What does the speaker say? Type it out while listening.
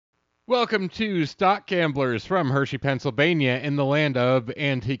Welcome to Stock Gamblers from Hershey, Pennsylvania, in the land of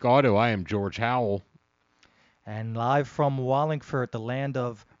antique auto. I am George Howell. And live from Wallingford, the land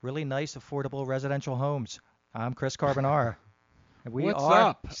of really nice, affordable residential homes, I'm Chris Carbonara. And we What's are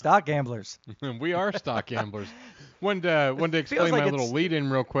up? stock gamblers. We are Stock Gamblers. Wanted to Feels explain like my it's little lead-in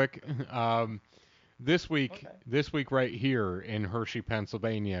real quick. This week, okay. this week right here in Hershey,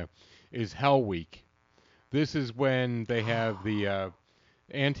 Pennsylvania, is Hell Week. This is when they have the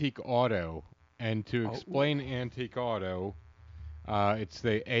antique auto, and to Oh, explain antique auto, it's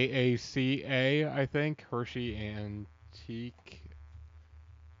the AACA, I think, Hershey Antique.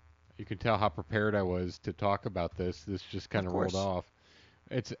 You can tell how prepared I was to talk about this. This just kind of of rolled course. off.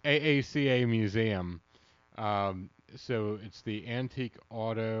 It's AACA Museum. So it's the Antique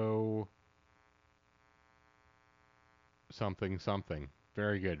Auto something something.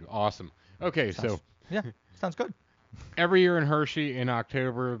 Very good. Awesome. Okay, so Sounds yeah, sounds good. every year in Hershey in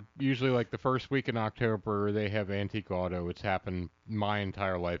October, usually like the first week in October, they have Antique Auto. It's happened my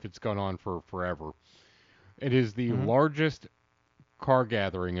entire life. It's gone on for forever. It is the Hmm. largest car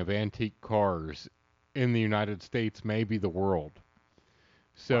gathering of antique cars in the United States, maybe the world.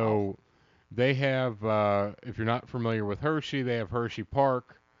 Wow. So they have, if you're not familiar with Hershey, they have Hershey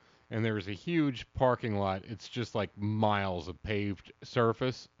Park, and there's a huge parking lot. It's just like miles of paved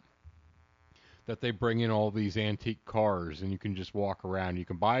surface that they bring in all these antique cars, and you can just walk around. You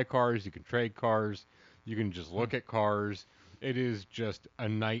can buy cars, you can trade cars, you can just Hmm. look at cars. It is just a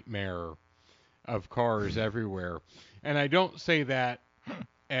nightmare of cars everywhere. And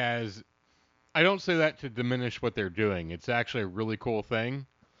as I don't say that to diminish what they're doing. It's actually a really cool thing.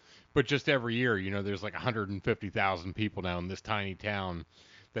 But just every year, there's like 150,000 people now in this tiny town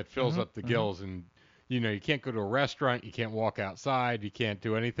that fills Hmm. up the Hmm. gills. And, you can't go to a restaurant, you can't walk outside, you can't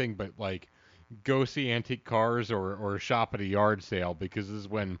do anything but, like, go see antique cars or shop at a yard sale because this is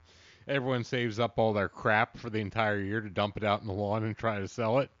when everyone saves up all their crap for the entire year to dump it out in the lawn and try to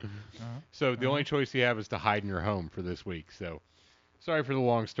sell it. Hmm. So the Hmm. only choice you have is to hide in your home for this week. So sorry for the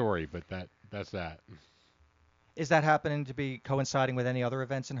long story, but that's that. Is that happening to be coinciding with any other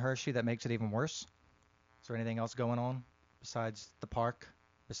events in Hershey that makes it even worse? Is there anything else going on besides the park?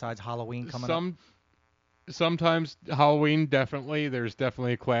 Besides Halloween coming up? Some Sometimes Halloween, definitely. There's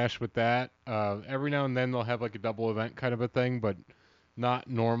definitely a clash with that. Every now and then they'll have like a double event kind of a thing, but not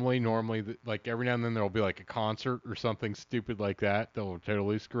normally. Normally, like every now and then there'll be like a concert or something stupid like that. They'll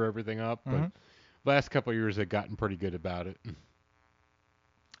totally screw everything up. But Hmm. last couple of years they've gotten pretty good about it.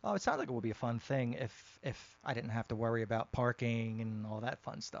 Oh, it sounds like it would be a fun thing if I didn't have to worry about parking and all that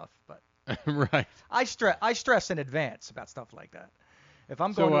fun stuff. But Right. I stress in advance about stuff like that. If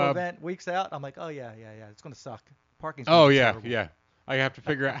I'm going So, to an event weeks out, I'm like, oh yeah, yeah, yeah, it's gonna suck. Parking's gonna oh be yeah, terrible. yeah. I have to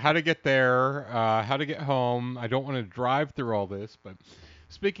figure out how to get there, how to get home. I don't want to drive through all this, but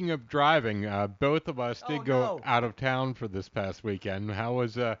speaking of driving, both of us Oh did go no. out of town for this past weekend. How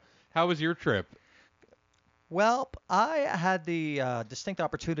was your trip? Well, I had the distinct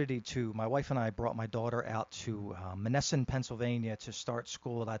opportunity to. My wife and I brought my daughter out to Monessen, Pennsylvania, to start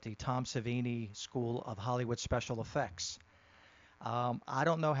school at the Tom Savini School of Hollywood Special Effects. I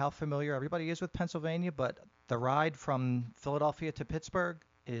don't know how familiar everybody is with Pennsylvania, but the ride from Philadelphia to Pittsburgh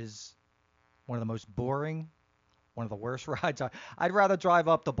is one of the most boring, one of the worst rides. I'd rather drive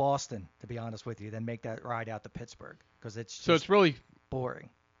up to Boston, to be honest with you, than make that ride out to Pittsburgh because it's So just boring.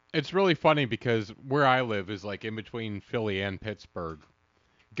 it's really funny because where I live is like in between Philly and Pittsburgh.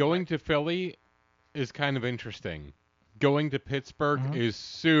 Going Right. to Philly is kind of interesting. Going to Pittsburgh Hmm. is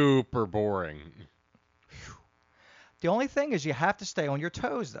super boring. The only thing is you have to stay on your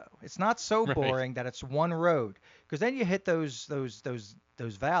toes, though. It's not so Right. boring that it's one road, because then you hit those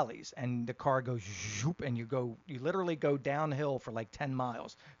valleys, and the car goes zoop, and you literally go downhill for like 10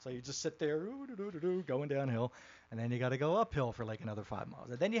 miles. So you just sit there going downhill, and then you got to go uphill for like another 5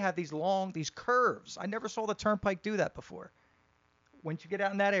 miles. And then you have these curves. I never saw the turnpike do that before. Once you get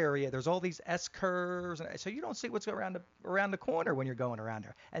out in that area, there's all these S curves, and so you don't see what's around the corner when you're going around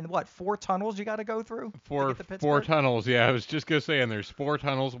there. And what, four tunnels you got to go through to Four get to four Pittsburgh? tunnels. Yeah, I was just gonna say, and there's four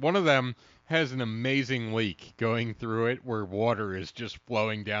tunnels. One of them has an amazing leak going through it, where water is just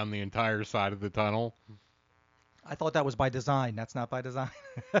flowing down the entire side of the tunnel. I thought that was by design. That's not by design.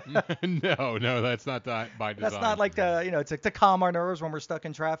 No, no, that's not by That's not design. like to calm our nerves when we're stuck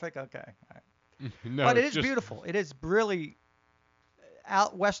in traffic. Okay, all right. No, But it it's is just beautiful. It is really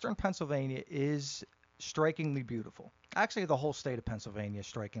out western Pennsylvania is strikingly beautiful. Actually, the whole state of Pennsylvania is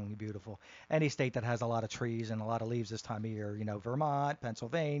strikingly beautiful. Any state that has a lot of trees and a lot of leaves this time of year, Vermont,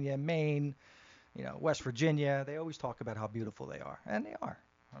 Pennsylvania, Maine, West Virginia, they always talk about how beautiful they are, and they are.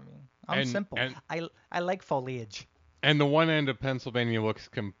 I mean, I'm and simple. and I like foliage. And the one end of Pennsylvania looks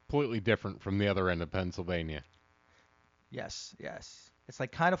completely different from the other end of Pennsylvania. Yes, yes. It's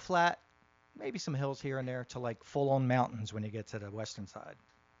like kind of flat, maybe some hills here and there, to like full-on mountains when you get to the western side.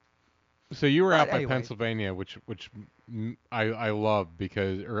 So you were But out by anyway, Pennsylvania, which I love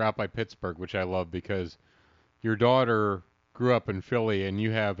because, or out by Pittsburgh, which I love because your daughter grew up in Philly and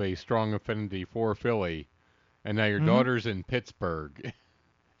you have a strong affinity for Philly, and now your hmm daughter's in Pittsburgh.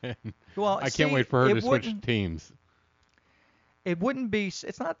 And well, I can't see, wait for her to switch teams. it wouldn't be,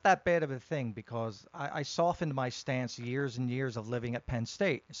 it's not that bad of a thing because I softened my stance years and years of living at Penn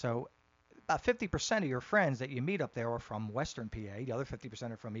State. So about 50% of your friends that you meet up there are from Western PA. The other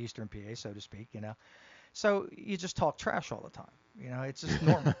 50% are from Eastern PA, so to speak, you know. So you just talk trash all the time. You know, it's just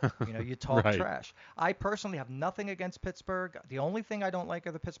normal. You know, you talk Right. trash. I personally have nothing against Pittsburgh. The only thing I don't like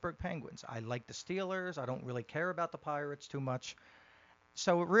are the Pittsburgh Penguins. I like the Steelers. I don't really care about the Pirates too much.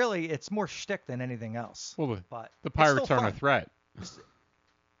 So really, it's more shtick than anything else. Well, But the it's still Pirates aren't a fun. threat. It's,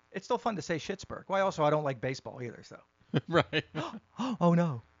 it's still fun to say Schittsburg. Well, also, I don't like baseball either, so. Right. Oh,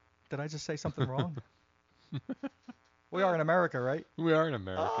 no. Did I just say something wrong? We are in America, right? We are in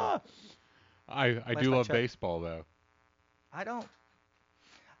America. Ah, I last do I love checked. baseball though. I don't.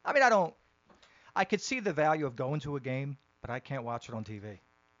 I mean, I don't. I could see the value of going to a game, but I can't watch it on TV.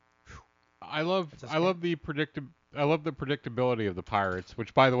 I love I just I can't. love the predictability of the Pirates,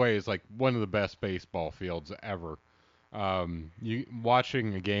 which by the way is like one of the best baseball fields ever. You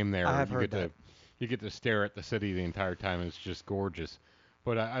watching a game I there, have heard that. you get to stare at the city the entire time. It's just gorgeous.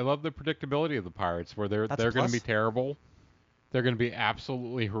 But I love the predictability of the Pirates, where That's a they're going to be plus. terrible, they're going to be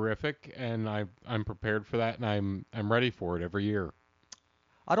absolutely horrific, and I'm prepared for that, and I'm ready for it every year.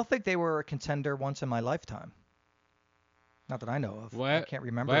 I don't think they were a contender once in my lifetime. Not that I know of. I La- can't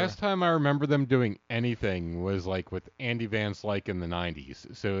remember. Last time I remember them doing anything was like with Andy Van Slyke in the 90s.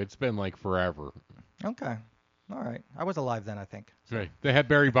 So it's been like forever. Okay. All right. I was alive then, I think. So. Right. They had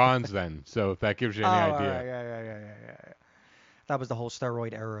Barry Bonds then, so if that gives you Oh, any all idea. right. Yeah. That was the whole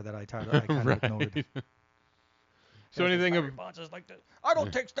steroid era that I kind of ignored. Right. It So was like anything of Barry Bonds is like this. I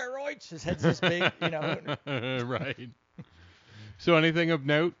don't take steroids. His head's this big, you know. right. So anything of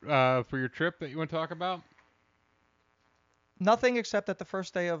note for your trip that you want to talk about? Nothing except that the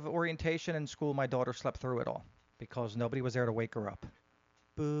first day of orientation in school, my daughter slept through it all because nobody was there to wake her up.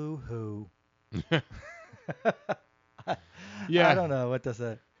 Boo hoo. I Yeah. don't know what to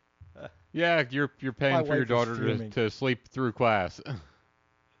say. Yeah, you're My paying for your wife is daughter fuming. to sleep through class.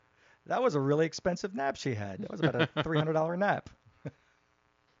 That was a really expensive nap she had. That was about a $300 nap.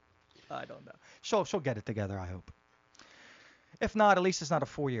 I don't know. She'll get it together, I hope. If not, at least it's not a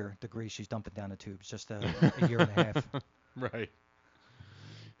 4-year degree she's dumping down the tubes, just a year and a half. Right.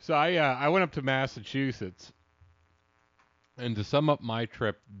 So I went up to Massachusetts, and to sum up my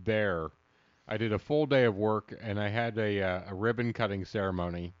trip there, I did a full day of work, and I had a ribbon cutting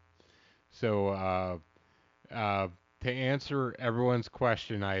ceremony. So to answer everyone's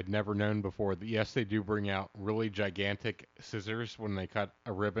question, I had never known before that yes, they do bring out really gigantic scissors when they cut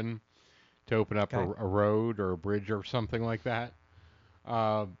a ribbon to open up Okay. a road or a bridge or something like that.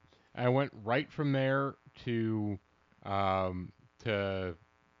 Uh, I went right from there um, to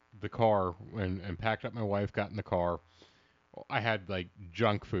the car and packed up my wife, got in the car. I had like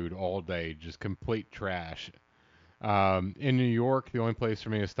junk food all day, just complete trash. In New York, the only place for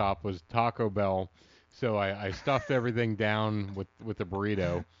me to stop was Taco Bell, so I stuffed everything down with a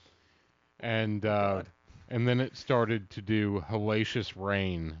burrito, and Oh uh, God. and then it started to do hellacious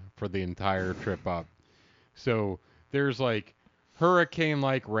rain for the entire trip up. So there's like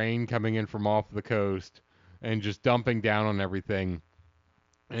hurricane-like rain coming in from off the coast and just dumping down on everything.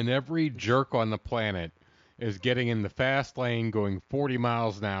 And every jerk on the planet is getting in the fast lane going 40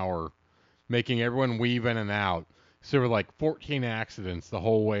 miles an hour, making everyone weave in and out. So there were like 14 accidents the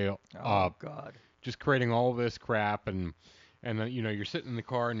whole way Oh up, God. just creating all this crap and you know you're sitting in the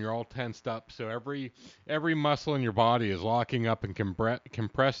car and you're all tensed up. So every muscle in your body is locking up and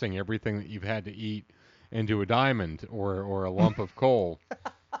compressing everything that you've had to eat into a diamond or a lump of coal.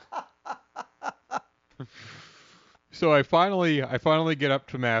 So I finally get up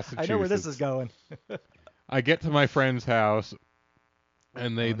to I know where this is Massachusetts. going. I get to my friend's house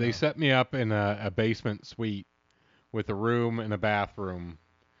and Oh they no. set me up in a basement suite with a room and a bathroom.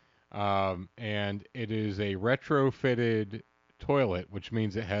 And it is a retrofitted toilet, which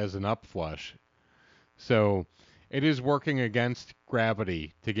means it has an upflush. So it is working against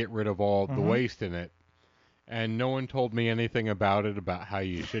gravity to get rid of all the Mm-hmm. waste in it. And no one told me anything about it, about how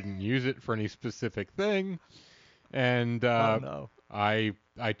you shouldn't use it for any specific thing. And Oh no. I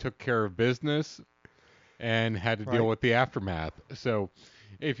took care of business and had to deal Right. with the aftermath. So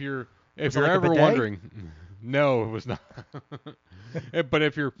if Was it you're like a ever bidet? wondering, No, it was not. But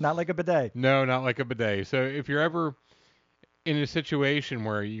if you're Not like a bidet. no, not like a bidet. So if you're ever in a situation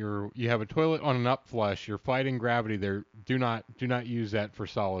where you have a toilet on an up flush, you're fighting gravity there, do not use that for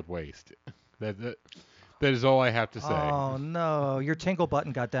solid waste. That that is all I have to say. Oh no, your tinkle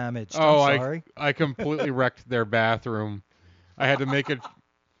button got damaged. I'm Oh, sorry. I completely wrecked their bathroom. I had to make it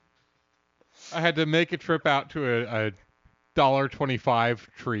I had to make a trip out to a $1.25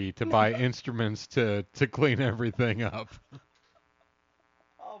 tree to buy instruments to clean everything up.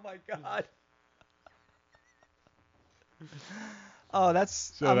 Oh my God. Oh,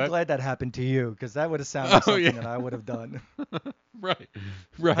 that's. So I'm that glad that happened to you because that would have sounded like oh something yeah, that I would have done. right,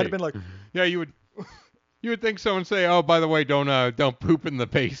 I'd have right. been like, Yeah, you would think someone say, "Oh, by the way, don't poop in the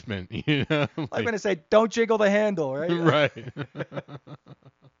basement." You know, I'm like gonna say, don't jiggle the handle, right? right,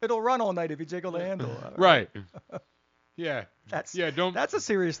 It'll run all night if you jiggle the handle. All right. right. Yeah, That's yeah. Don't that's a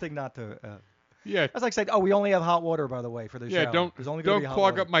serious thing not to. yeah That's like saying, oh, we only have hot water, by the way, for the yeah. shower. Don't There's only gonna be don't hot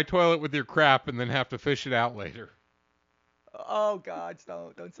clog water. up my toilet with your crap and then have to fish it out later. Oh God,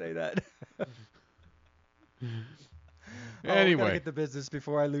 don't say that. Oh, we gotta Anyway, get to business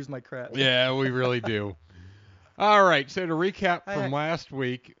before I lose my crap. yeah, we really do. All right. So to recap Hey, from last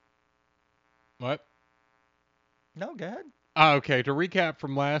week, what? no, go ahead. Okay, to recap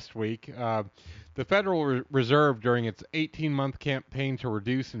from last week, the Federal Reserve, during its 18-month campaign to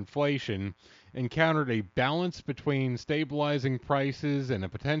reduce inflation, encountered a balance between stabilizing prices and a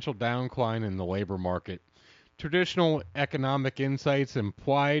potential downcline in the labor market. Traditional economic insights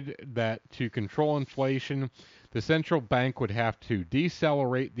implied that to control inflation, the central bank would have to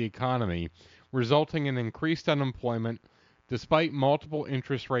decelerate the economy, resulting in increased unemployment. Despite multiple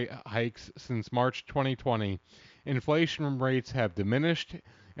interest rate hikes since March 2020, inflation rates have diminished,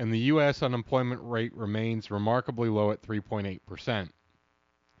 and the U.S. unemployment rate remains remarkably low at 3.8%.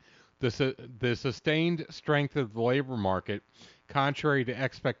 The sustained strength of the labor market, contrary to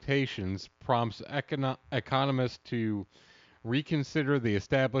expectations, prompts economists to reconsider the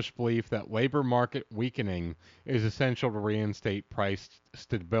established belief that labor market weakening is essential to reinstate price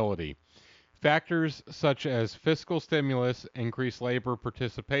stability. Factors such as fiscal stimulus, increased labor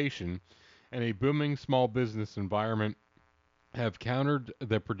participation, and a booming small business environment have countered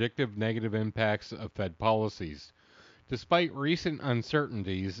the predictive negative impacts of Fed policies. Despite recent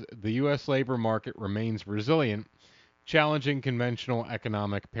uncertainties, the U.S. labor market remains resilient, challenging conventional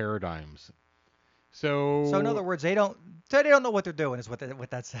economic paradigms. So in So other words, they don't know what they're doing, is what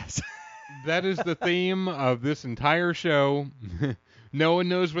that says. that is the theme of this entire show. No one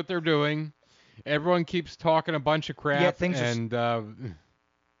knows what they're doing. Everyone keeps talking a bunch of Yet crap, things are. and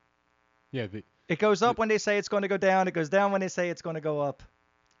yeah, It goes the up when they say it's going to go down. It goes down when they say it's going to go up.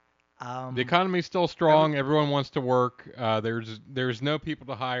 the Um, economy's still every, strong. Everyone wants to work. There's no people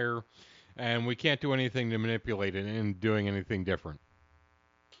to hire, and we can't do anything to manipulate it in doing anything different.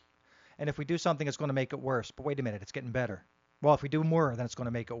 and if we do something, it's going to make it worse. But wait a minute, it's getting better. Well, if we do more, then it's going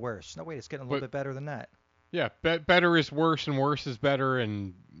to make it worse. No, wait, it's getting a little But bit better than that. yeah, better is worse, and worse is better,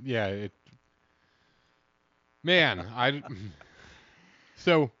 and yeah, man, I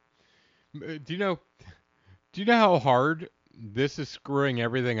so do you know how hard this is screwing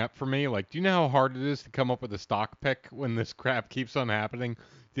everything up for me? Like, do you know how hard it is to come up with a stock pick when this crap keeps on happening?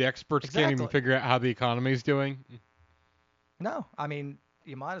 The experts can't even Exactly. figure out how the economy's doing. No, I mean,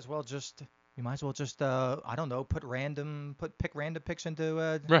 you might as well just I don't know, pick random picks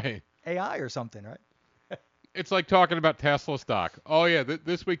into Right. AI or something, right? It's like talking about Tesla stock. Oh yeah,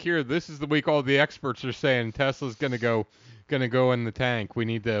 this week here, this is the week all the experts are saying Tesla's gonna go in the tank. We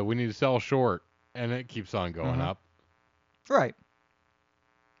need to sell short, and it keeps on going Mm-hmm. up. Right.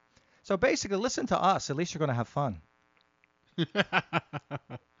 So basically, listen to us. At least you're going to have fun.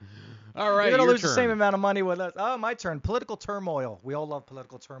 All You're right, going to your lose the same turn. amount of money with us. Oh, my turn. Political turmoil. We all love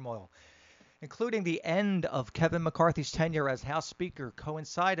political turmoil, including the end of Kevin McCarthy's tenure as House Speaker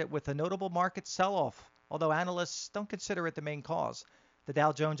coincided with a notable market sell-off, although analysts don't consider it the main cause. The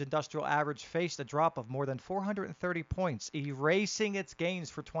Dow Jones Industrial Average faced a drop of more than 430 points, erasing its gains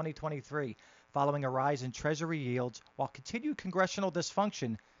for 2023, following a rise in Treasury yields, while continued congressional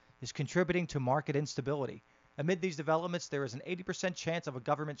dysfunction is contributing to market instability. Amid these developments, there is an 80% chance of a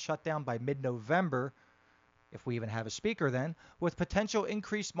government shutdown by mid-November, if we even have a speaker then, with potential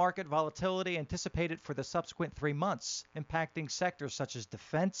increased market volatility anticipated for the subsequent 3 months, impacting sectors such as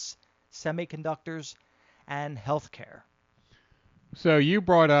defense, semiconductors, and healthcare. So you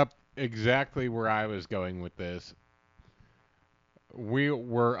brought up exactly where I was going with this. We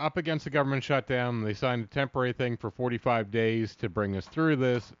were up against the government shutdown. They signed a temporary thing for 45 days to bring us through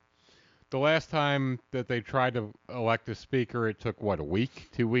this. The last time that they tried to elect a speaker, it took, what, a week?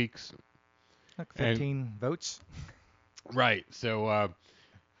 2 weeks? Like And 15 votes. right, so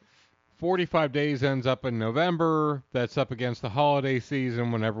 45 days ends up in November. That's up against the holiday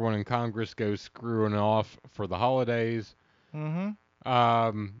season when everyone in Congress goes screwing off for the holidays. Mm-hmm.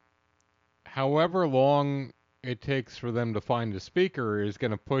 Um, However long it takes for them to find a speaker is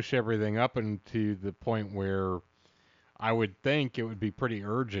going to push everything up into the point where I would think it would be pretty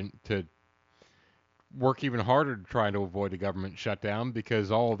urgent to work even harder to try to avoid a government shutdown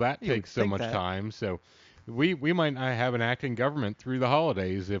because all of that You would takes so think much that. time. So we might not have an acting government through the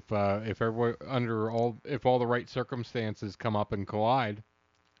holidays if everyone if all the right circumstances come up and collide.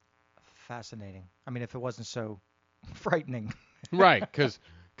 Fascinating. I mean, if it wasn't so frightening. Right, because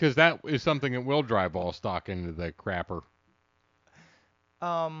that is something that will drive all stock into the crapper.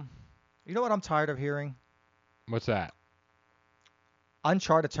 Um, you know what I'm tired of hearing? What's that?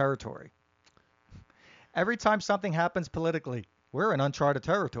 Uncharted territory. Every time something happens politically, we're in uncharted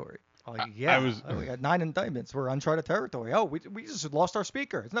territory. Oh, I yeah. was Oh, we got 9 indictments. We're uncharted territory. Oh, we just lost our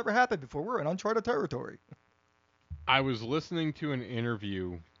speaker. It's never happened before. We're in uncharted territory. I was listening to an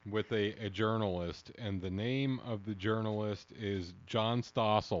interview with a journalist, and the name of the journalist is John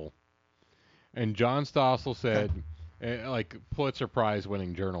Stossel. And John Stossel Okay. said, like Pulitzer Prize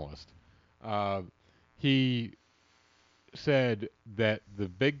winning journalist, uh, he said that the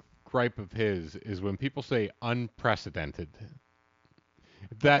big gripe of his is when people say unprecedented.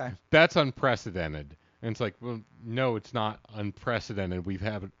 Okay. That's unprecedented. And it's like, well, no, it's not unprecedented. We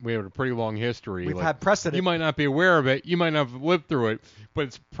have a pretty long history. We've Like, had you precedent. might not be aware of it, you might not have lived through it, but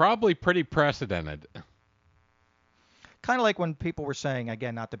it's probably pretty precedented. Kind of like when people were saying,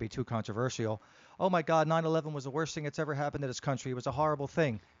 again, not to be too controversial, oh my God, 9/11 was the worst thing that's ever happened to this country. It was a horrible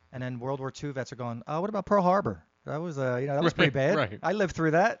thing. And then World War II vets are going, oh, what about Pearl Harbor? That was, that was pretty Right, bad. right. I lived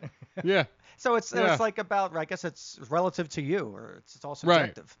through that. Yeah, So it's yeah, like about, I guess it's relative to you, or it's all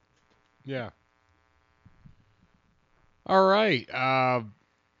right. subjective. Yeah. All right.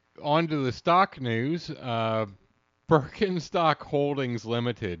 On to the stock news. Birkenstock Holdings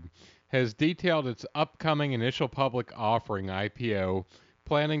Limited has detailed its upcoming initial public offering IPO,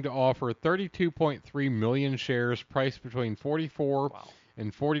 planning to offer 32.3 million shares priced between $44 Wow.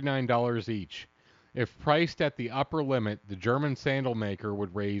 and $49 each. If priced at the upper limit, the German sandal maker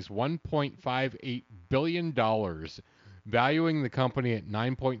would raise $1.58 billion, valuing the company at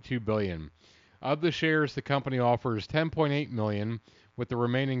 $9.2 billion. Of the shares, the company offers 10.8 million, with the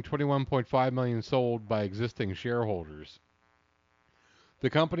remaining 21.5 million sold by existing shareholders. The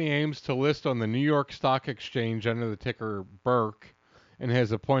company aims to list on the New York Stock Exchange under the ticker BERK and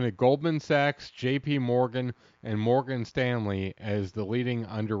has appointed Goldman Sachs, JP Morgan, and Morgan Stanley as the leading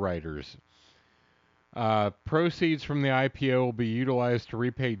underwriters. Proceeds from the IPO will be utilized to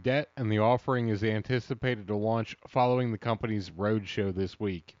repay debt, and the offering is anticipated to launch following the company's roadshow this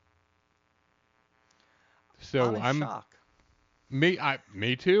week. I'm So in shock.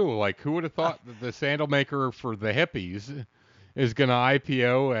 me too. Like, who would have thought that the sandal maker for the hippies is going to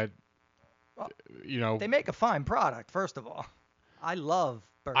IPO at, Well, you know, they make a fine product, first of all. I love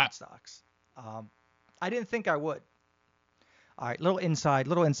I Birkenstocks. Um, I didn't think I would. All right, little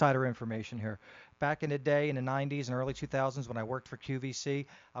insider information here. Back in the day, in the 90s and early 2000s, when I worked for QVC,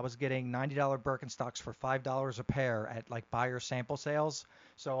 I was getting $90 Birkenstocks for $5 a pair at like buyer sample sales.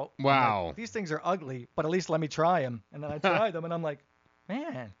 So I'm like, wow. these things are ugly, but at least let me try them. And then I tried them, and I'm like,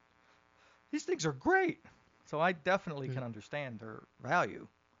 man, these things are great. So I definitely can understand their value.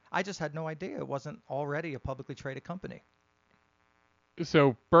 I just had no idea it wasn't already a publicly traded company.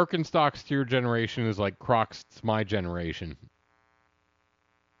 So Birkenstocks to your generation is like Crocs to my generation.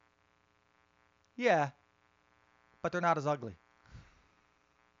 Yeah, but they're not as ugly.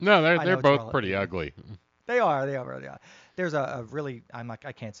 No, I they're know it's both relevant. pretty ugly. They are. They are. They are. There's a really. I'm like.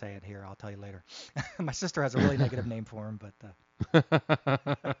 I can't say it here. I'll tell you later. My sister has a really negative name for him,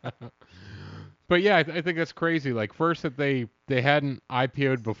 But yeah, I think that's crazy. Like, first that they hadn't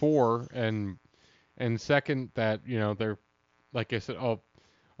IPO'd before, and second that they're, like I said,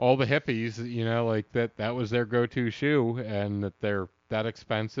 all the hippies, like that was their go-to shoe, and that they're that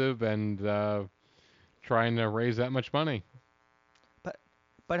expensive and trying to raise that much money. but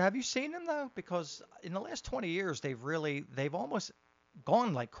but have you seen them though? Because in the last 20 years, they've almost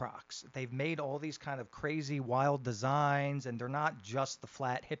gone like Crocs. They've made all these kind of crazy, wild designs, and they're not just the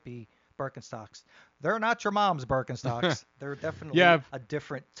flat hippie Birkenstocks. They're not your mom's Birkenstocks. They're Yeah, definitely a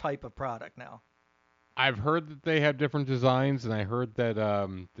different type of product now. I've heard that they have different designs, and I heard that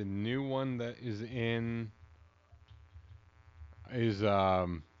the new one that is in is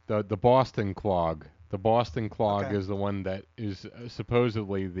the Boston Clog. The Boston Clog Okay. is the one that is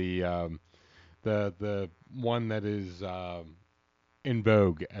supposedly the one that is in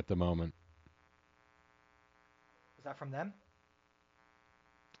vogue at the moment. Is that from them?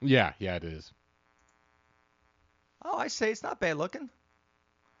 Yeah, yeah, it is. Oh, I say it's not bad looking.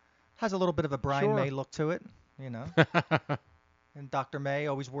 Has a little bit of a Brian Sure. May look to it, you know. And Dr. May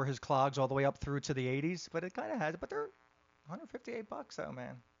always wore his clogs all the way up through to the 80s, but it kind of has. But they're $158 though,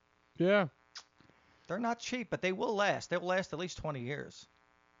 man. Yeah, They're not cheap, but they will last. They will last at least 20 years.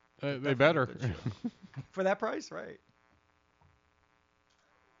 They're they definitely in better. good shape. For that price, right?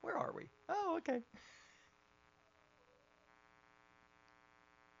 Where are we? Oh, okay.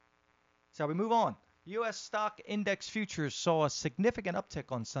 So we move on. U.S. stock index futures saw a significant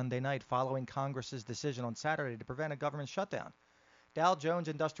uptick on Sunday night following Congress's decision on Saturday to prevent a government shutdown. Dow Jones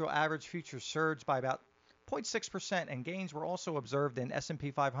Industrial Average futures surged by about 0.6%, and gains were also observed in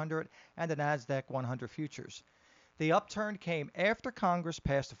S&P 500 and the Nasdaq 100 futures. The upturn came after Congress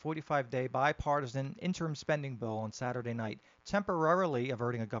passed a 45-day bipartisan interim spending bill on Saturday night, temporarily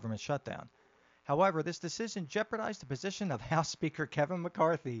averting a government shutdown. However, this decision jeopardized the position of House Speaker Kevin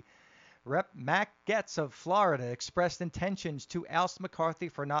McCarthy. Rep. Mac Getz of Florida expressed intentions to oust McCarthy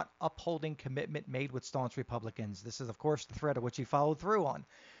for not upholding commitment made with staunch Republicans. This is, of course, the thread of which he followed through on.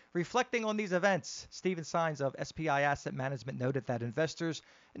 Reflecting on these events, Stephen Sines of SPI Asset Management noted that investors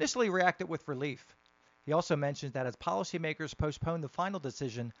initially reacted with relief. He also mentions that as policymakers postpone the final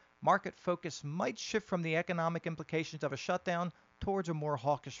decision, market focus might shift from the economic implications of a shutdown towards a more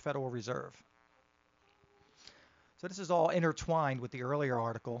hawkish Federal Reserve. So this is all intertwined with the earlier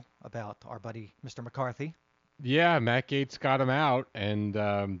article about our buddy Mr. McCarthy. Yeah, Matt Gates got him out, and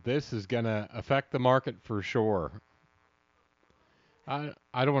this is going to affect the market for sure.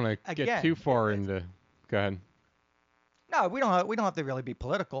 I don't want to get too Again, far into. Go ahead. no, we don't have to really be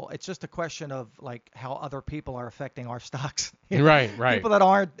political. It's just a question of like how other people are affecting our stocks. Right, right.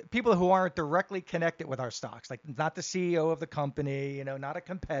 People who aren't directly connected with our stocks, like not the CEO of the company, not a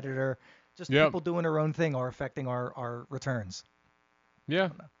competitor, just Yep. people doing their own thing are affecting our returns. I Yeah.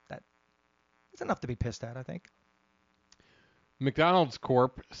 don't know. That's enough to be pissed at, I think. McDonald's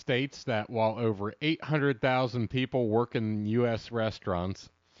Corp states that while over 800,000 people work in U.S. restaurants,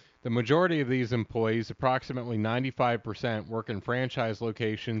 the majority of these employees, approximately 95%, work in franchise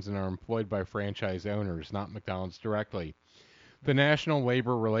locations and are employed by franchise owners, not McDonald's directly. The National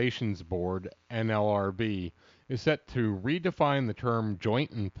Labor Relations Board, NLRB, is set to redefine the term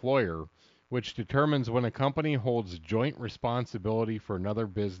joint employer, which determines when a company holds joint responsibility for another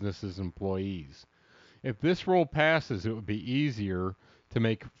business's employees. If this rule passes, it would be easier to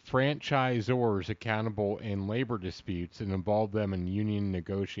make franchisors accountable in labor disputes and involve them in union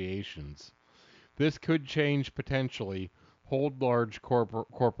negotiations. This could change potentially hold large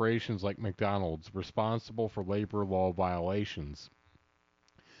corporations like McDonald's responsible for labor law violations.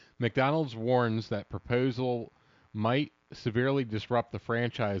 McDonald's warns that proposal might severely disrupt the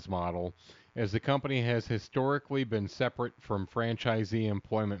franchise model, as the company has historically been separate from franchisee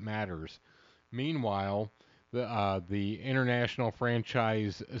employment matters. Meanwhile, the International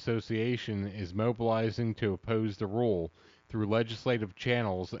Franchise Association is mobilizing to oppose the rule through legislative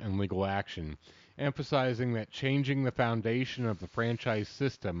channels and legal action, emphasizing that changing the foundation of the franchise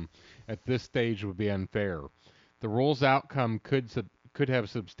system at this stage would be unfair. The rule's outcome could have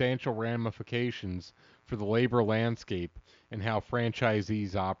substantial ramifications for the labor landscape and how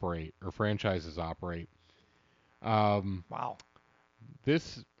franchises operate. Um, Wow.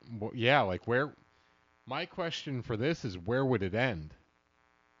 this, yeah, like where my question for this is where would it end?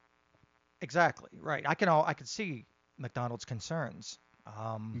 Exactly. Right. I can see McDonald's concerns.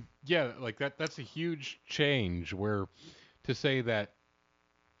 Yeah, like that's a huge change where to say that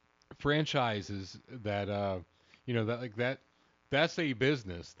franchises that that's a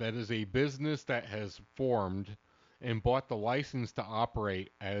business. That is a business that has formed and bought the license to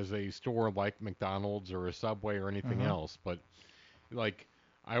operate as a store like McDonald's or a Subway or anything hmm else. But like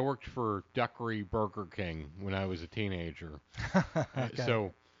I worked for Duckery Burger King when I was a teenager. Okay.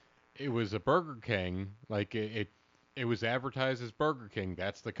 So it was a Burger King, like it was advertised as Burger King.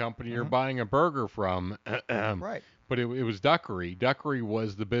 That's the company you're hmm buying a burger from. Right. But it was Duckery. Duckery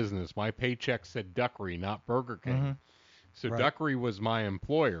was the business. My paycheck said Duckery, not Burger hmm King. So Right. Duckery was my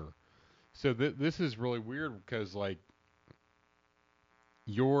employer. So this is really weird because like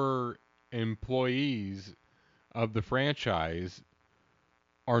your employees of the franchise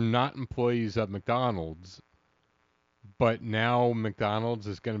are not employees of McDonald's, but now McDonald's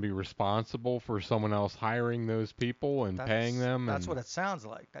is going to be responsible for someone else hiring those people and paying That's them that's and what it sounds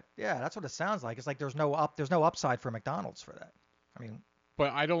like. That's what it sounds like. It's like there's no upside for McDonald's for that. I mean,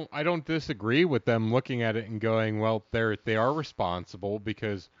 but I don't disagree with them looking at it and going, well, they are responsible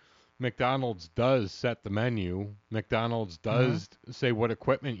because McDonald's does set the menu. McDonald's hmm does say what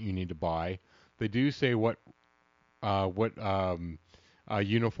equipment you need to buy. They do say what what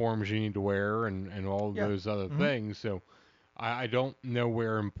uniforms you need to wear, and all of Yeah. those other Hmm. things. So I don't know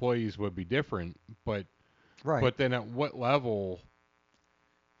where employees would be different, but Right. then at what level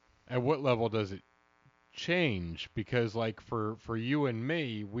does it change? Because like for you and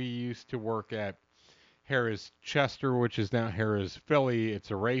me, we used to work at Harrah's Chester, which is now Harrah's Philly.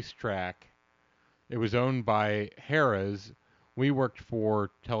 It's a racetrack. It was owned by Harrah's. We worked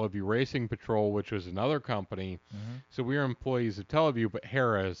for Teleview Racing Patrol, which was another company. Hmm. So we were employees of Teleview, but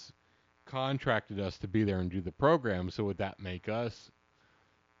Harrah's contracted us to be there and do the program. So would that make us,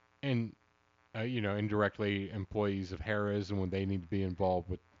 and indirectly employees of Harrah's, and would they need to be involved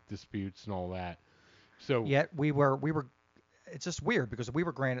with disputes and all that? So Yet we were. It's just weird because we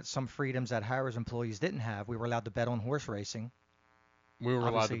were granted some freedoms that Harrah's employees didn't have. We were allowed to bet on horse racing. we were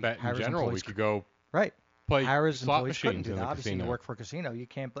allowed to Obviously, bet in Harrah's general. We employees, could go right? play Harrah's slot employees couldn't machines do in that. the Obviously, you casino. work for a casino, you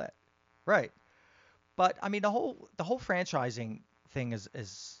can't bet, right? But I mean, the whole franchising thing is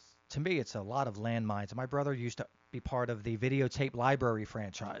to me, it's a lot of landmines. My brother used to be part of the videotape library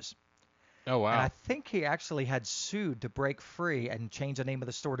franchise, Oh and I wow. think he actually had sued to break free and change the name of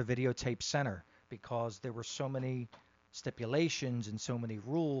the store to Videotape Center because there were so many stipulations and so many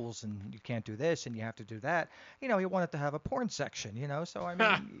rules and you can't do this and you have to do that. He wanted to have a porn section, so I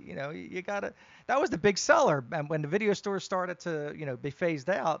mean, you gotta, that was the big seller. And when the video stores started to, be phased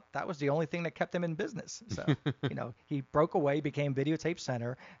out, that was the only thing that kept him in business. So, he broke away, became Videotape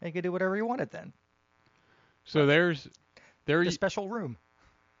Center, and he could do whatever he wanted then. So But there the special room.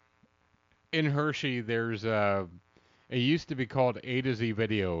 in Hershey. There's it used to be called A to Z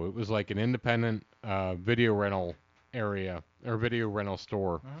Video. It was like an independent video rental area or video rental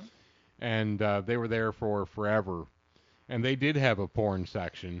store, Hmm. and they were there for forever. And they did have a porn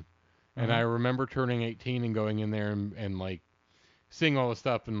section. And I Hmm. remember turning 18 and going in there and like seeing all the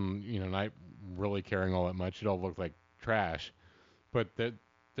stuff and not really caring all that much. It all looked like trash. But that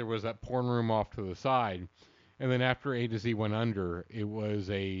there was that porn room off to the side. And then after A to Z went under, it was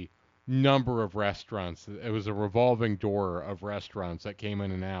a number of restaurants. It was a revolving door of restaurants that came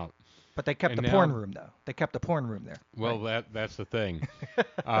in and out. But they kept And the porn now, room though. They kept the porn room there. well, Right. that's the thing.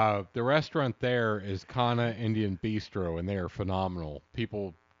 The restaurant there is Kana Indian Bistro, and they are phenomenal.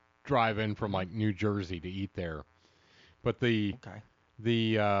 People drive in from Hmm. like New Jersey to eat there. But the Okay.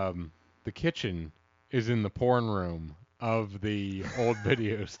 the um, the kitchen is in the porn room of the old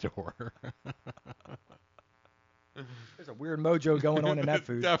video store. There's a weird mojo going on in that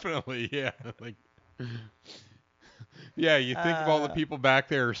food. Definitely, yeah. Like, yeah, you think of all the Uh, people back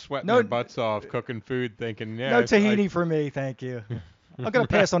there sweating no, their butts off cooking food, thinking, yeah, no tahini for me, thank you. I'm gonna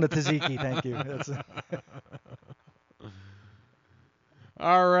pass on the tzatziki, thank you.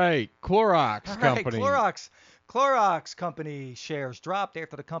 all right, All Clorox right. Company. Clorox Company shares dropped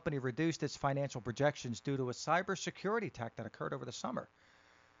after the company reduced its financial projections due to a cybersecurity attack that occurred over the summer.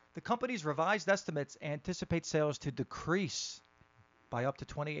 The company's revised estimates anticipate sales to decrease by up to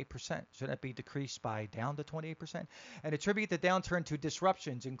 28%. Shouldn't it be decreased by down to 28%? And attribute the downturn to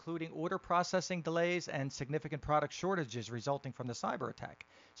disruptions, including order processing delays and significant product shortages resulting from the cyber attack.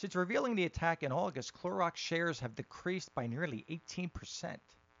 Since revealing the attack in August, Clorox shares have decreased by nearly 18%.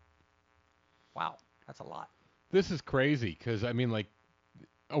 Wow, that's a lot. This is crazy because I mean, like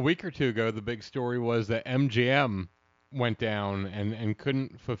a week or two ago, the big story was that MGM went down and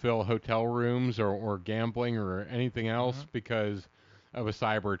couldn't fulfill hotel rooms or gambling or anything else Hmm. because of a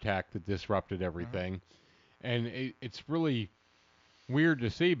cyber attack that disrupted Hmm. everything. And it's really weird to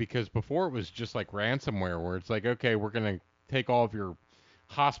see because before it was just like ransomware where it's like, okay, we're going to take all of your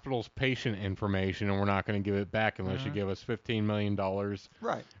hospital's patient information and we're not going to give it back unless you Hmm. give us $15 million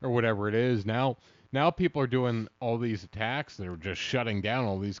Right. or whatever it is. Now people are doing all these attacks that are just shutting down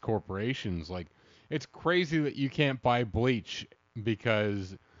all these corporations. Like it's crazy that you can't buy bleach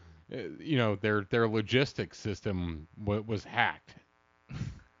because their logistics system was hacked.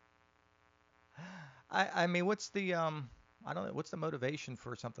 I mean, what's the I don't know, what's the motivation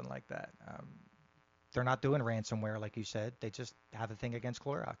for something like that? They're not doing ransomware like you said. They just have a thing against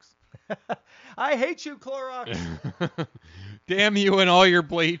Clorox. I hate you, Clorox. Damn you and all your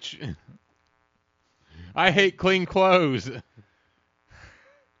bleach. I I hate clean clothes.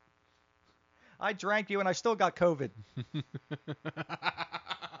 I drank you and I still got COVID.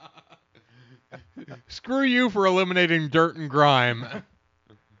 Screw you for eliminating dirt and grime.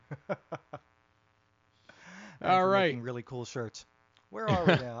 And All for right. making really cool shirts. Where are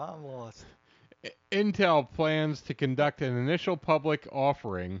we now? I'm lost. Intel plans to conduct an initial public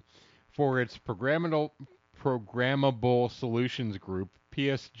offering for its Programmable Solutions Group,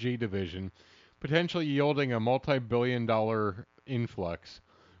 PSG division, potentially yielding a multi-billion-dollar influx.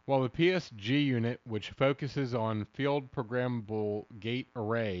 while the PSG unit, which focuses on field programmable gate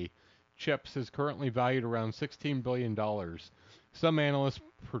array chips, is currently valued around $16 billion. Some analysts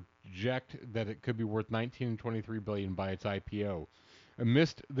project that it could be worth 19 to 23 billion by its IPO.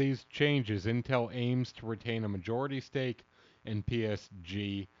 Amidst these changes, Intel aims to retain a majority stake in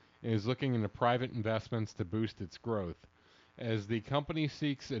PSG and is looking into private investments to boost its growth. As the company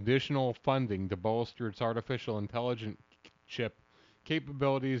seeks additional funding to bolster its artificial intelligence chip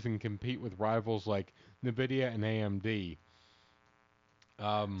capabilities and compete with rivals like NVIDIA and AMD.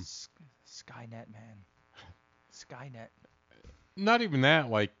 Um, Skynet, man. Skynet. Not even that,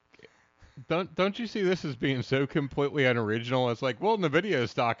 like don't you see this as being so completely unoriginal? It's like, well, Nvidia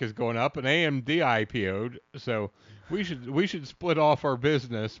stock is going up and AMD IPO'd, so we should split off our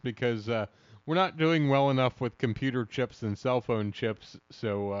business because we're not doing well enough with computer chips and cell phone chips.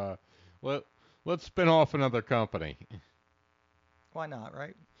 So let's spin off another company. Why not,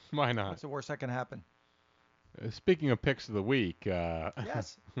 right? Why not? What's the worst that can happen? Speaking of picks of the week,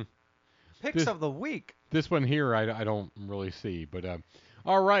 Yes. Picks this of the week. this one here I don't really see, but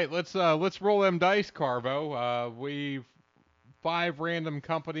all right, let's roll them dice, Carvo. We've 5 random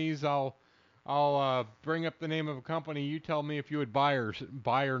companies. I'll bring up the name of a company. You tell me if you would buy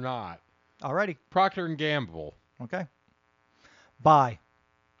or not. Alrighty. Procter and Gamble. Okay. Buy.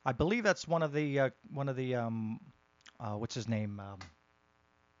 I believe that's one of the what's his name?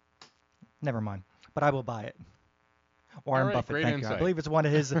 Never mind. But I will buy it. Warren All right, Buffett. great Thank insight. you. I believe it's one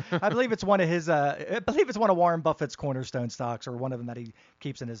of his. I believe it's one of his. I believe it's one of Warren Buffett's cornerstone stocks, or one of them that he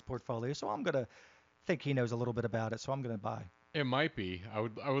keeps in his portfolio. So I'm gonna think he knows a little bit about it. So I'm gonna buy. It might be. I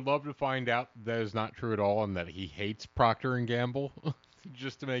would love to find out that is not true at all and that he hates Procter and Gamble,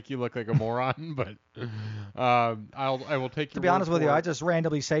 just to make you look like a moron. But I will take your To be honest word with you, for I it. just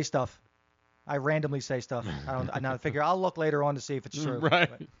randomly say stuff. I randomly say stuff. I don't. I now figure I'll look later on to see if it's true. Right.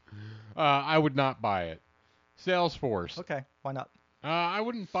 But, I would not buy it. Salesforce. okay. Why not? I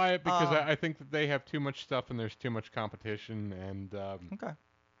wouldn't buy it because Uh, I think that they have too much stuff and there's too much competition, and Okay.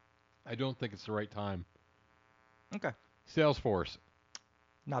 I don't think it's the right time. Okay. Salesforce.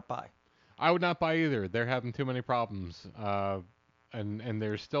 Not buy. I would not buy either. They're having too many problems. And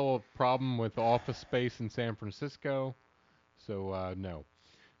there's still a problem with office space in San Francisco. So, no.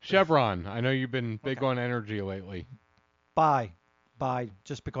 Chevron. I know you've been big Okay. on energy lately. Buy. Buy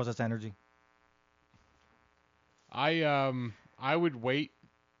just because it's energy. I would wait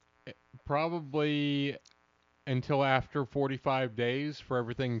probably until after 45 days for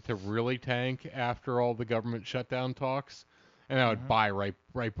everything to really tank after all the government shutdown talks, and I would hmm buy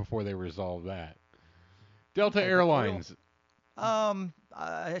right before they resolve that. Delta Okay. But oil. Airlines.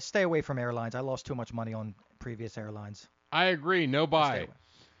 I stay away from airlines. I lost too much money on previous airlines. I agree. No I stay buy. away.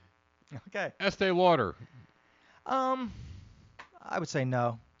 Okay. Estee Lauder. Um, I would say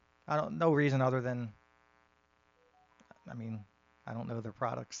no. I don't. No reason other than. I mean, I don't know their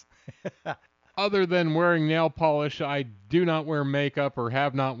products. Other than wearing nail polish, I do not wear makeup or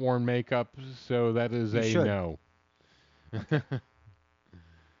have not worn makeup, so that is You a should. no.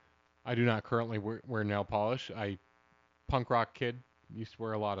 I do not currently wear nail polish. Punk rock kid, used to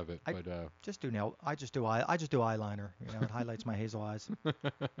wear a lot of it, I but just do nail. I just do eye. I just do eyeliner. You know, it highlights my hazel eyes.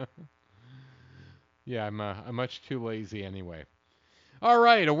 yeah, I'm much too lazy anyway. All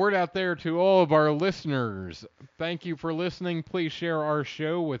right, a word out there to all of our listeners. Thank you for listening. Please share our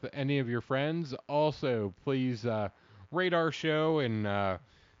show with any of your friends. Also, please rate our show in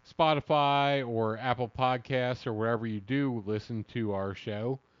Spotify or Apple Podcasts or wherever you do listen to our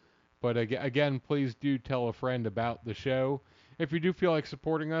show. But again, please do tell a friend about the show. If you do feel like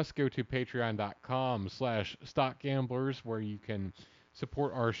supporting us, go to patreon.com/stockgamblers where you can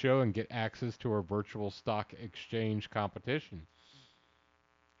support our show and get access to our virtual stock exchange competition.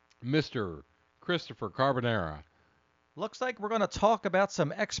 Mr. Christopher Carbonara. Looks like we're going to talk about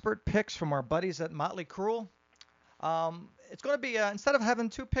some expert picks from our buddies at Motley Crue. It's going to be instead of having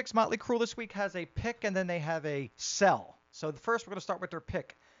 2 picks, Motley Crue this week has a pick and then they have a sell. So first we're going to start with their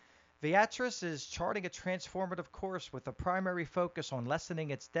pick. Viatris is charting a transformative course with a primary focus on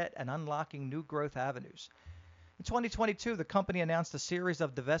lessening its debt and unlocking new growth avenues. In 2022, the company announced a series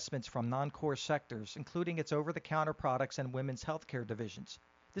of divestments from non-core sectors, including its over-the-counter products and women's healthcare divisions.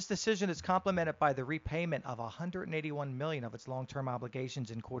 This decision is complemented by the repayment of $181 million of its long-term obligations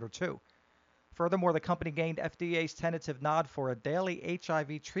in quarter 2. Furthermore, the company gained FDA's tentative nod for a daily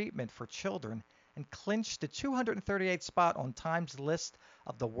HIV treatment for children and clinched the 238th spot on Time's list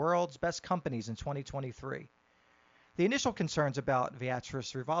of the world's best companies in 2023. The initial concerns about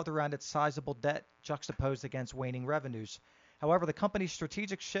Viatris revolved around its sizable debt juxtaposed against waning revenues. However, the company's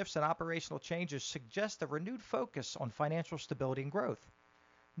strategic shifts and operational changes suggest a renewed focus on financial stability and growth.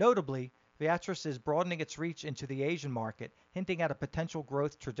 Notably, Viatris is broadening its reach into the Asian market, hinting at a potential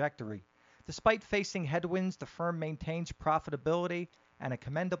growth trajectory. Despite facing headwinds, the firm maintains profitability and a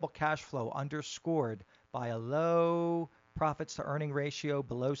commendable cash flow underscored by a low profits to earning ratio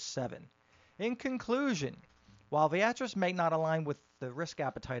below 7. In conclusion, while Viatris may not align with the risk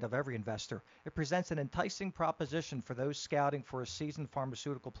appetite of every investor, it presents an enticing proposition for those scouting for a seasoned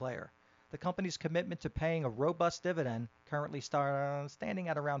pharmaceutical player. The company's commitment to paying a robust dividend, currently standing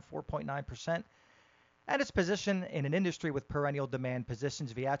at around 4.9%, and its position in an industry with perennial demand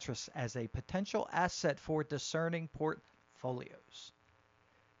positions Viatris as a potential asset for discerning portfolios.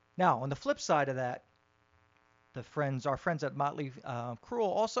 Now, on the flip side of that, our friends at Motley Crue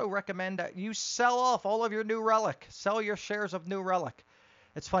also recommend that you sell off all of your New Relic. Sell your shares of New Relic.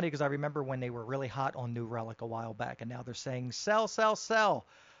 It's funny because I remember when they were really hot on New Relic a while back, and now they're saying sell, sell, sell.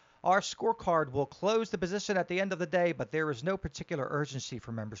 Our scorecard will close the position at the end of the day, but there is no particular urgency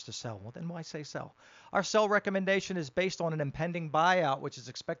for members to sell. Well, then why say sell? Our sell recommendation is based on an impending buyout, which is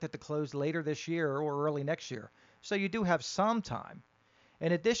expected to close later this year or early next year. So you do have some time.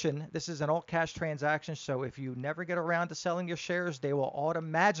 In addition, this is an all-cash transaction, so if you never get around to selling your shares, they will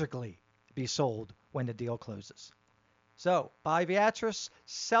automatically be sold when the deal closes. So, buy Viatris,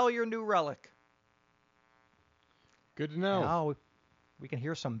 sell your New Relic. Good to know. Now we can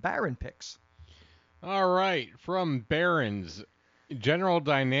hear some Baron picks. All right, from Barron's, General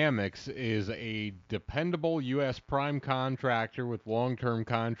Dynamics is a dependable U.S. prime contractor with long-term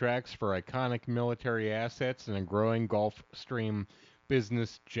contracts for iconic military assets and a growing Gulfstream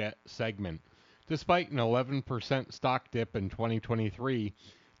business jet segment. Despite an 11% stock dip in 2023,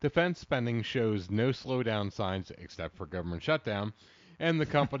 defense spending shows no slowdown signs except for government shutdown, and the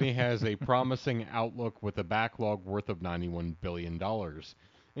company has a promising outlook with a backlog worth of $91 billion,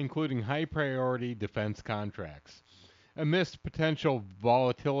 including high-priority defense contracts. Amidst potential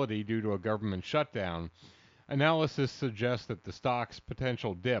volatility due to a government shutdown, analysis suggests that the stock's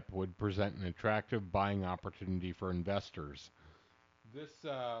potential dip would present an attractive buying opportunity for investors. This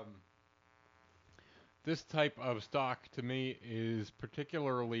type of stock to me is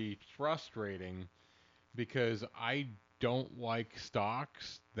particularly frustrating because I don't like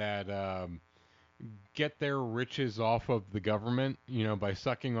stocks that get their riches off of the government, by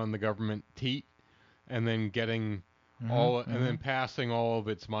sucking on the government teat and then getting and then passing all of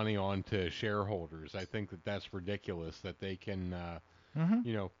its money on to shareholders. I think that that's ridiculous that they can,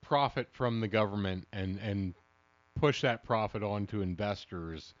 profit from the government and push that profit on to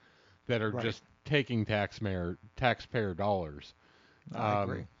investors that are just taking taxpayer dollars. I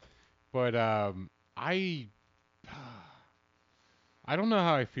agree. But I don't know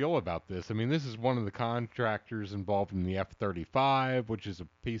how I feel about this. I mean, this is one of the contractors involved in the F-35, which is a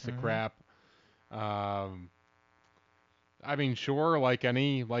piece of crap. I mean, sure, like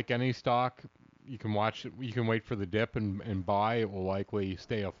any stock, you can watch it. You can wait for the dip and buy. It will likely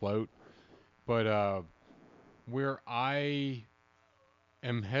stay afloat. But where I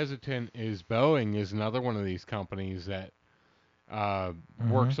am hesitant is Boeing is another one of these companies that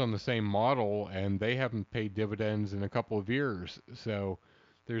works on the same model, and they haven't paid dividends in a couple of years. So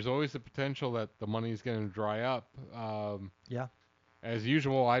there's always the potential that the money's going to dry up. As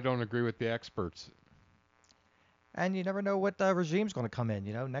usual, I don't agree with the experts. And you never know what regime's going to come in.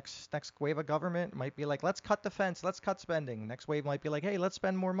 Next wave of government might be like, let's cut defense, let's cut spending. Next wave might be like, hey, let's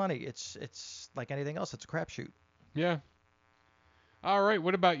spend more money. It's like anything else. It's a crapshoot. Yeah. All right.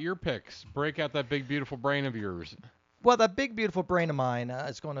 What about your picks? Break out that big, beautiful brain of yours. Well, that big, beautiful brain of mine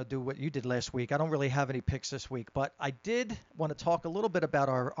is going to do what you did last week. I don't really have any picks this week, but I did want to talk a little bit about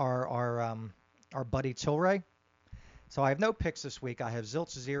our buddy Tilray. So I have no picks this week. I have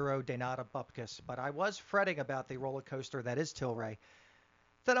Zilch Zero, Denata Bupkis, but I was fretting about the roller coaster that is Tilray.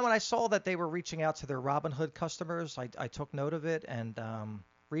 Then when I saw that they were reaching out to their Robinhood customers, I took note of it, and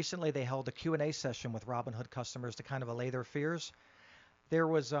recently they held a Q&A session with Robinhood customers to kind of allay their fears. There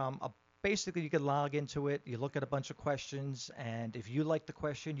was basically you could log into it, you look at a bunch of questions, and if you liked the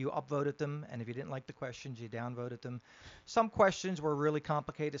question, you upvoted them, and if you didn't like the questions, you downvoted them. Some questions were really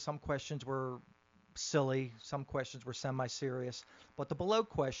complicated, some questions were silly, some questions were semi-serious, but the below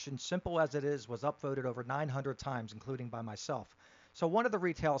question, simple as it is, was upvoted over 900 times, including by myself. So one of the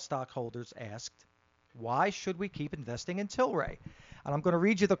retail stockholders asked, why should we keep investing in Tilray? And I'm going to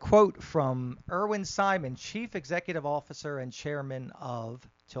read you the quote from Irwin Simon, Chief Executive Officer and Chairman of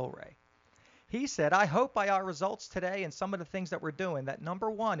Tilray. He said, I hope by our results today and some of the things that we're doing that, number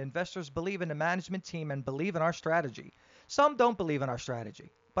one, investors believe in the management team and believe in our strategy. Some don't believe in our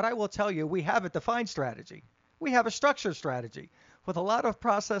strategy, but I will tell you, we have a defined strategy. We have a structured strategy with a lot of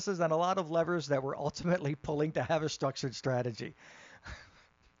processes and a lot of levers that we're ultimately pulling to have a structured strategy.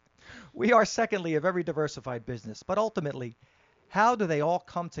 We are secondly a very diversified business, but ultimately, how do they all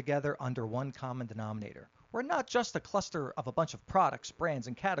come together under one common denominator? We're not just a cluster of a bunch of products, brands,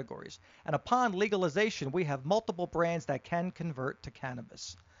 and categories. And upon legalization, we have multiple brands that can convert to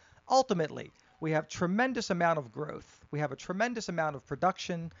cannabis. Ultimately, we have tremendous amount of growth. We have a tremendous amount of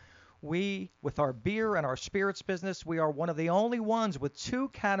production. We, with our beer and our spirits business, we are one of the only ones with two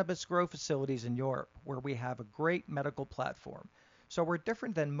cannabis grow facilities in Europe where we have a great medical platform. So we're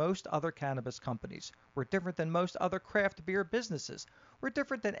different than most other cannabis companies. We're different than most other craft beer businesses. We're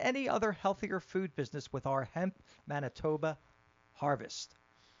different than any other healthier food business with our hemp Manitoba harvest.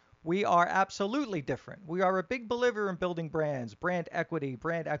 We are absolutely different. We are a big believer in building brands, brand equity,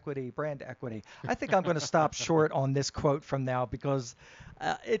 brand equity, brand equity. I think I'm going to stop short on this quote from now because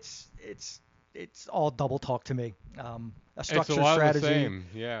it's all double talk to me. A structured It's a lot strategy, of the same,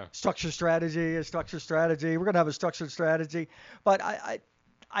 yeah. structured strategy, a structured strategy. We're going to have a structured strategy, but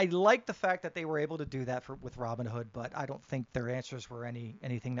I like the fact that they were able to do that with Robinhood, but I don't think their answers were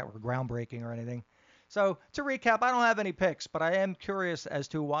anything that were groundbreaking or anything. So to recap, I don't have any picks, but I am curious as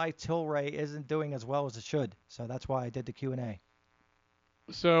to why Tilray isn't doing as well as it should. So that's why I did the Q&A.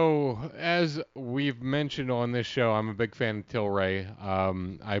 So, as we've mentioned on this show, I'm a big fan of Tilray.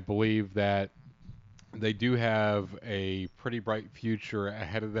 I believe that they do have a pretty bright future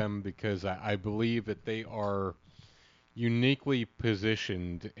ahead of them because I believe that they are uniquely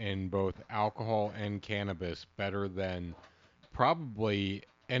positioned in both alcohol and cannabis better than probably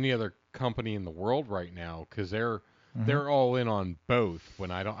any other company in the world right now because Mm-hmm. they're all in on both.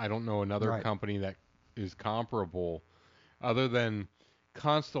 When I don't know another Right. company that is comparable other than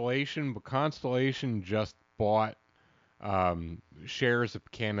Constellation, but Constellation just bought shares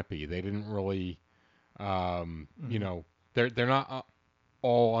of Canopy. They didn't really, Mm-hmm. they're not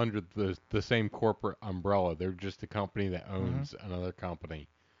all under the same corporate umbrella. They're just a company that Mm-hmm. owns another company,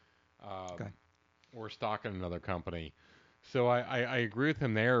 Okay. or stock in another company. So I agree with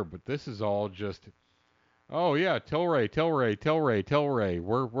him there, but this is all just, oh yeah, Tilray, Tilray, Tilray, Tilray.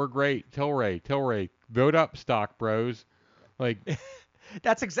 We're great, Tilray, Tilray. Vote up, stock bros. Like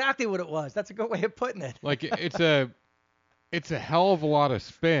That's exactly what it was. That's a good way of putting it. like it's a hell of a lot of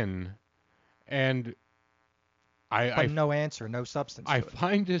spin, and I But I, no answer, no substance I to it.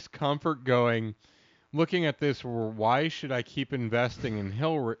 find discomfort going looking at this. Why should I keep investing in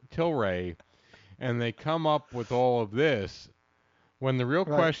Tilray? And they come up with all of this when the real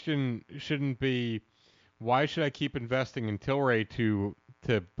Right. question shouldn't be why should I keep investing in Tilray to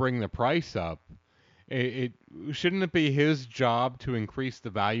bring the price up? Shouldn't it be his job to increase the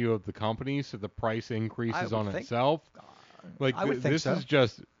value of the company so the price I increases would on think. itself? Like I would think this is so.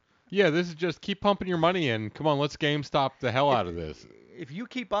 just yeah, this is just keep pumping your money in. Come on, let's GameStop the hell If out of this. if you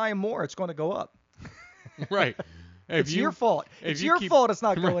keep buying more, it's going to go up. Right. If It's your you fault. if It's you your keep fault it's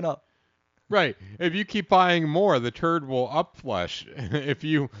not right, going up. right. If you keep buying more, the turd will upflush.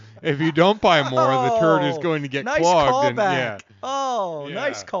 If you don't buy more, the turd is Oh, going to get nice clogged and callback. yeah. Oh,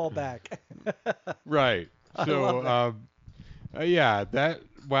 nice Yeah. callback. Right. I So love that. yeah,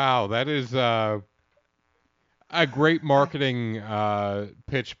 that is a great I, marketing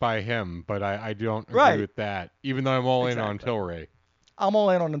pitch by him, but I don't agree right, with that, even though I'm all in on exactly. Tilray. I'm all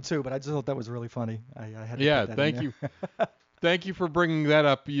in on them too, but I just thought that was really funny. I had to put Yeah, that in thank there. you. Thank you for bringing that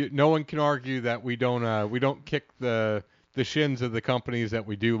up. No one can argue that we don't kick the shins of the companies that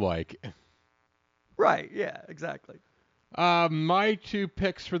we do like. Right, yeah, exactly. My two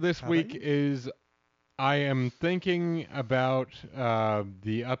picks for this How about week you? is I am thinking about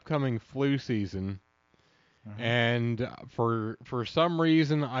the upcoming flu season, Hmm. and for some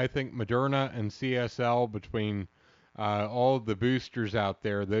reason I think Moderna and CSL between all of the boosters out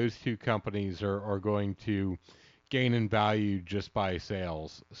there, those two companies are going to gain in value just by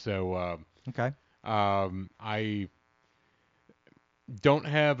sales. So Okay. I don't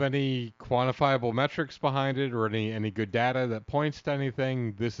have any quantifiable metrics behind it or any good data that points to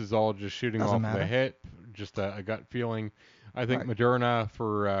anything. This is all just shooting Doesn't off of the matter. hip, just a gut feeling. I think Right. Moderna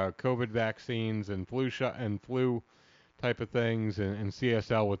for COVID vaccines and flu type of things, and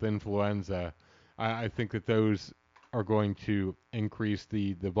CSL with influenza. I think that those are going to increase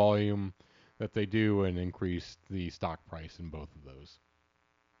the volume that they do and increase the stock price in both of those.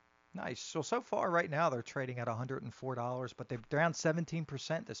 Nice. So far right now they're trading at $104, but they're down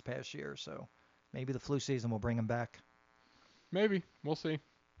 17% this past year. So maybe the flu season will bring them back. Maybe we'll see.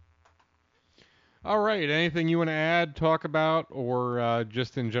 All right. Anything you want to add, talk about, or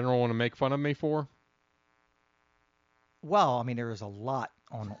just in general want to make fun of me for? Well, I mean there is a lot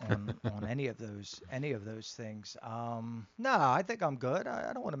on any of those things. No, I think I'm good.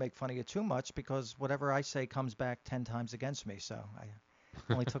 I don't want to make fun of you too much because whatever I say comes back 10 times against me. So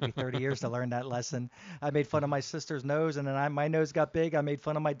Only took me 30 years to learn that lesson. I made fun of my sister's nose, and then my nose got big. I made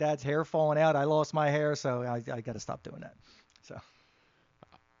fun of my dad's hair falling out. I lost my hair, so I got to stop doing that. So,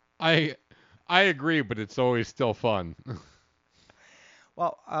 I I agree, but it's always still fun.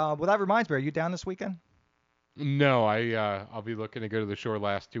 well, that reminds me, are you down this weekend? No, I'll be looking to go to the shore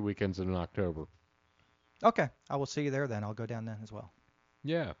last 2 weekends in October. Okay, I will see you there then. I'll go down then as well.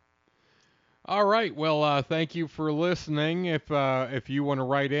 Yeah. All right. Well, thank you for listening. If you want to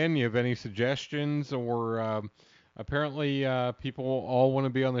write in, you have any suggestions, or apparently people all want to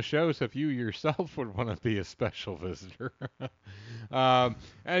be on the show. So if you yourself would want to be a special visitor,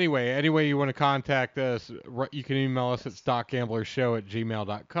 anyway you want to contact us, you can email us at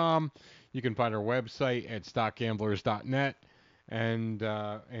stockgamblershow@gmail.com. You can find our website at stockgamblers.net. And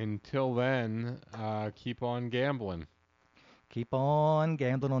until then, keep on gambling. Keep on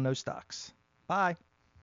gambling on those stocks. Bye.